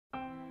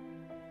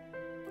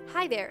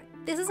Hi there,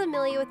 this is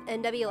Amelia with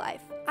NW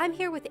Life. I'm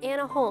here with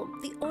Anna Holm,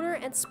 the owner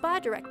and spa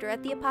director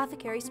at the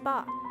Apothecary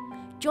Spa.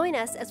 Join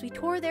us as we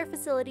tour their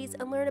facilities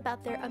and learn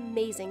about their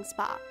amazing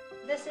spa.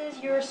 This is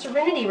your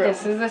Serenity Room.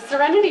 This is a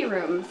Serenity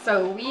Room.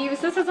 So we use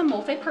this as a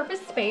multi-purpose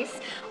space.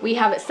 We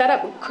have it set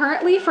up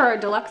currently for our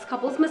deluxe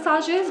couples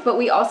massages, but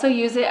we also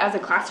use it as a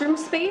classroom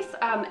space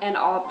and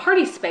a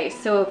party space.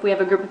 So if we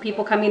have a group of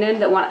people coming in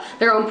that want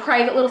their own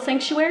private little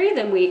sanctuary,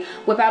 then we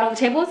whip out all the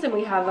tables and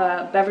we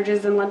have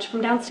beverages and lunch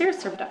from downstairs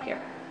served up here.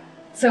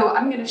 So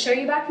I'm going to show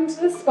you back into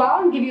the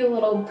spa and give you a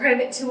little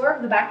private tour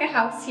of the back of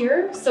house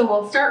here. So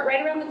we'll start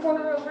right around the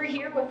corner over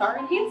here with our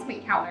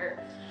enhancement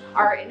counter.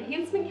 Our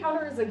enhancement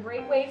counter is a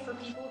great way for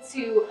people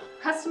to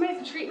customize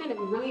the treatment and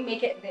really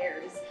make it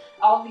theirs.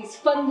 All these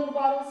fun little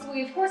bottles. So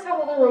we of course have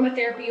all the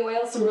aromatherapy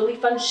oils, some really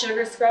fun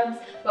sugar scrubs,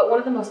 but one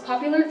of the most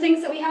popular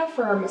things that we have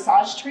for our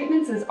massage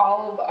treatments is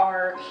all of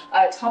our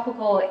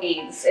topical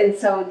aids. And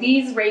so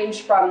these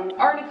range from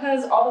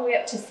arnicas all the way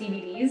up to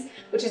CBDs,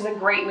 which is a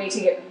great way to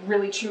get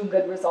really true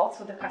good results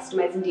with the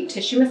customized and deep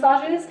tissue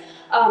massages.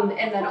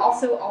 And then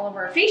also all of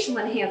our facial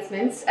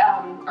enhancements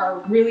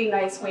are a really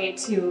nice way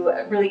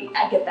to really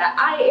get that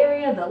eye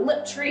area, the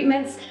lip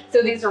treatments.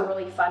 So these are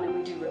really fun and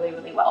we do really,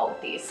 really well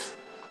with these.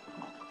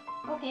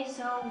 Okay,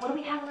 so what do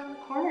we have around the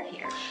corner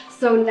here?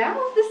 So now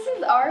this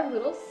is our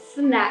little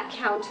snack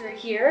counter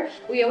here.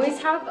 We always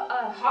have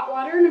hot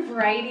water and a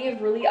variety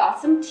of really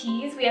awesome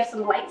teas. We have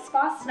some light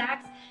spa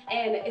snacks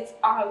and it's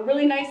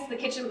really nice. The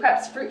kitchen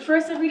preps fruit for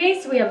us every day,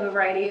 so we have a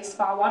variety of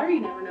spa water. You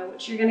never know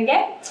what you're gonna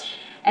get.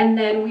 And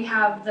then we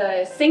have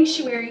the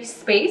sanctuary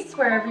space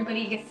where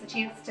everybody gets the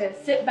chance to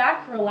sit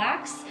back,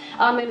 relax,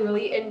 and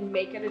really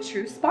make it a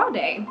true spa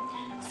day.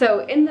 So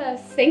in the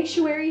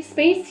sanctuary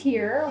space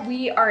here,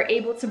 we are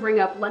able to bring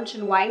up lunch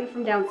and wine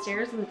from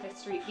downstairs in the Fifth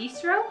Street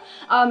Bistro.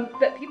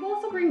 But people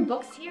also bring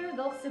books here.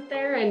 They'll sit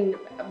there and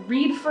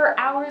read for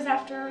hours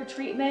after a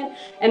treatment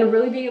and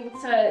really be able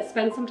to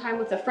spend some time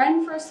with a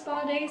friend for a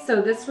spa day.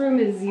 So this room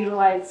is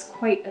utilized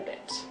quite a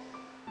bit.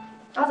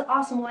 That's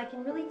awesome. Well, I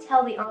can really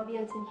tell the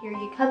ambience in here.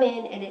 You come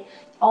in and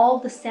all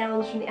the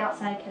sounds from the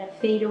outside kind of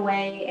fade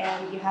away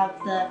and you have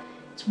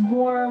it's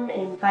warm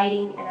and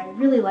inviting, and I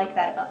really like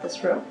that about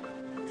this room.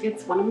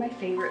 It's one of my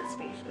favorite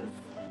spaces.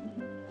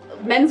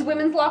 Men's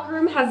women's locker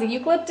room has a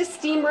eucalyptus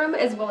steam room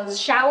as well as a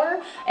shower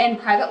and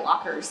private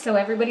lockers. So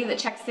everybody that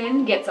checks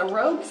in gets a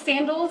robe,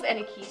 sandals, and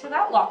a key to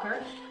that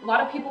locker. A lot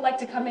of people like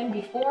to come in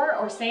before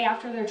or stay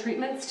after their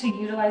treatments to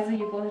utilize the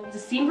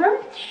eucalyptus steam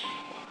room.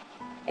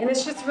 And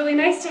it's just really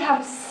nice to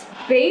have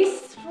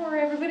space for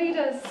everybody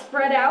to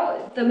spread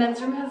out. The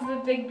men's room has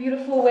a big,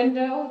 beautiful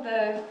window.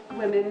 The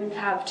women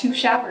have 2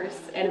 showers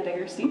and a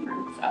bigger steam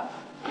room. So.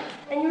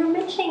 And you were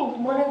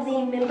mentioning one of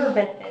the member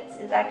benefits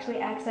is actually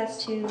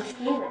access to the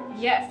steam room.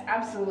 Yes,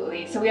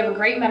 absolutely. So we have a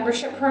great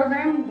membership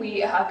program.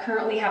 We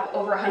currently have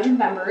over 100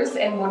 members,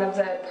 and one of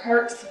the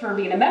perks for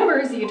being a member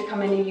is you get to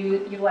come in and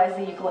utilize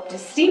the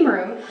eucalyptus steam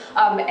room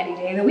any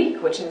day of the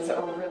week, which is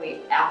a really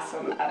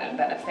awesome added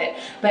benefit.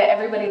 But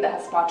everybody that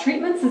has spa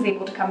treatments is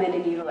able to come in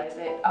and utilize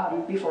it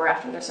before or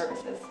after their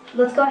services.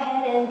 Let's go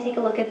ahead and take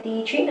a look at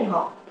the treatment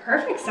hall.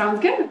 Perfect,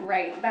 sounds good.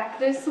 Right back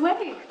this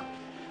way.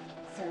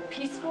 So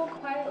peaceful,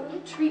 quiet little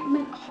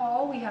treatment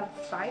hall. We have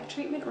 5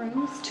 treatment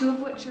rooms, 2 of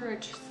which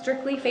are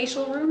strictly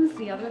facial rooms.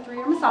 The other 3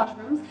 are massage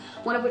rooms,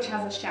 one of which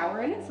has a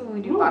shower in it. So when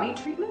we do body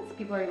treatments,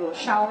 people are able to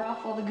shower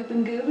off all the goop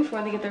and goo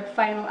before they get their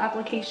final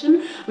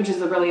application, which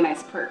is a really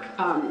nice perk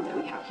that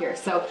we have here.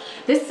 So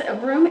this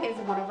room is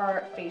one of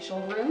our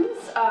facial rooms,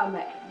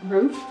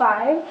 room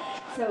 5.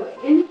 So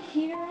in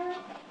here,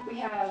 we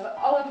have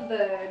all of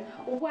the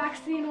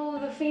waxing, all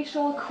of the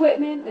facial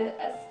equipment. The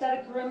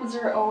aesthetic rooms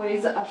are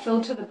always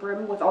filled to the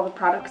brim with all the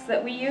products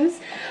that we use.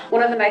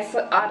 One of the nice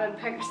added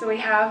perks that we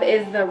have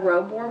is the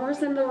robe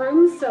warmers in the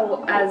room.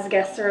 So as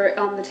guests are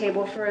on the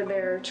table for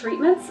their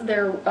treatments,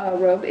 their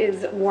robe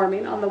is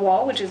warming on the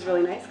wall, which is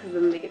really nice because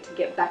then they get to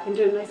get back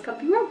into a nice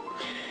comfy room.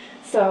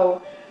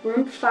 So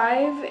room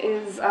 5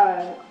 is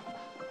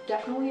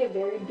definitely a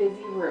very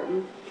busy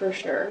room for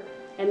sure.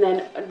 And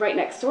then right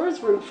next door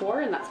is room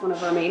 4, and that's one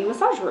of our main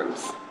massage rooms.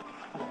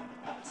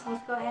 So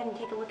let's go ahead and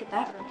take a look at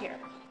that room here.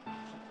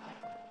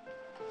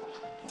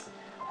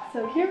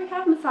 So here we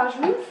have massage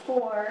room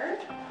 4.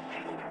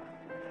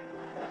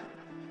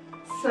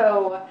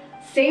 So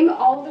same,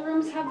 all the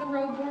rooms have the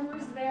robe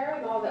warmers there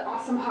and all the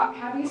awesome hot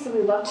cabbies. So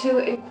we love to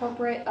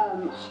incorporate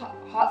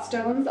hot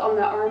stones on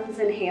the arms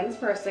and hands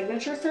for our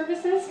signature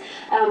services,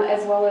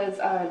 as well as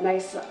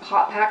nice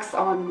hot packs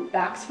on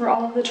backs for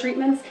all of the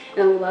treatments.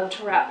 And we love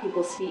to wrap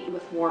people's feet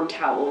with warm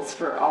towels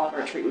for all of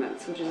our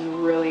treatments, which is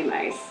really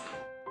nice.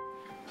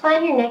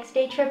 Plan your next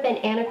day trip in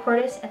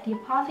Anacortes at the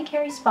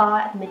Apothecary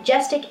Spa at the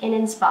Majestic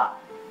Inn & Spa.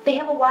 They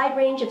have a wide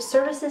range of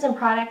services and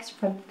products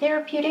from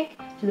therapeutic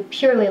to the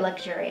purely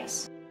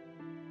luxurious.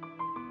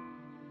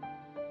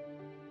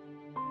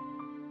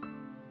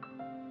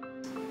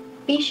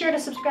 Be sure to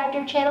subscribe to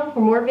our channel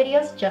for more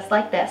videos just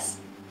like this.